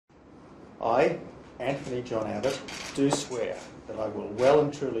I, Anthony John Abbott, do swear that I will well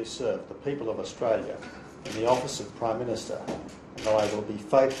and truly serve the people of Australia in the office of Prime Minister, and that I will be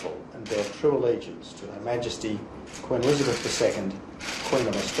faithful and bear true allegiance to Her Majesty Queen Elizabeth II, Queen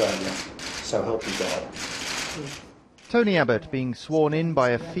of Australia, so help me God. Tony Abbott being sworn in by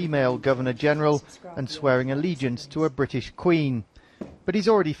a female Governor-General and swearing allegiance to a British Queen. But he's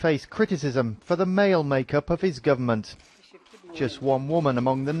already faced criticism for the male makeup of his government. Just one woman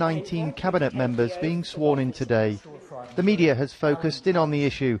among the 19 cabinet members being sworn in today. The media has focused in on the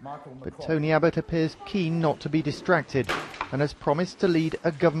issue, but Tony Abbott appears keen not to be distracted and has promised to lead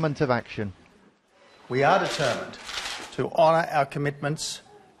a government of action. We are determined to honour our commitments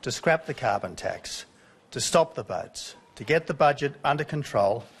to scrap the carbon tax, to stop the boats, to get the budget under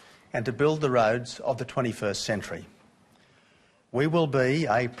control and to build the roads of the 21st century. We will be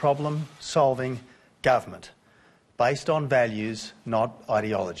a problem-solving government based on values, not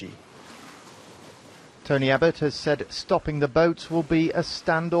ideology. Tony Abbott has said stopping the boats will be a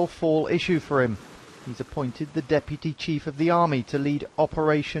stand or fall issue for him. He's appointed the Deputy Chief of the Army to lead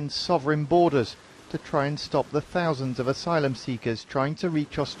Operation Sovereign Borders to try and stop the thousands of asylum seekers trying to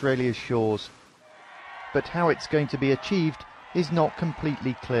reach Australia's shores. But how it's going to be achieved is not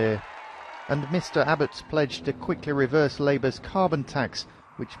completely clear. And Mr Abbott's pledge to quickly reverse Labour's carbon tax,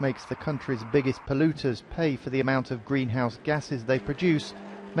 which makes the country's biggest polluters pay for the amount of greenhouse gases they produce,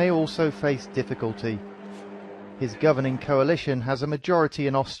 may also face difficulty. His governing coalition has a majority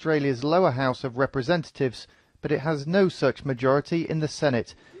in Australia's lower house of representatives, but it has no such majority in the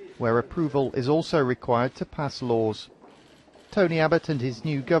Senate, where approval is also required to pass laws. Tony Abbott and his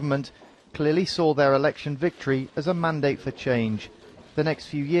new government clearly saw their election victory as a mandate for change. The next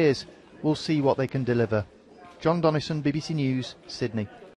few years will see what they can deliver. John Donnison, BBC News, Sydney.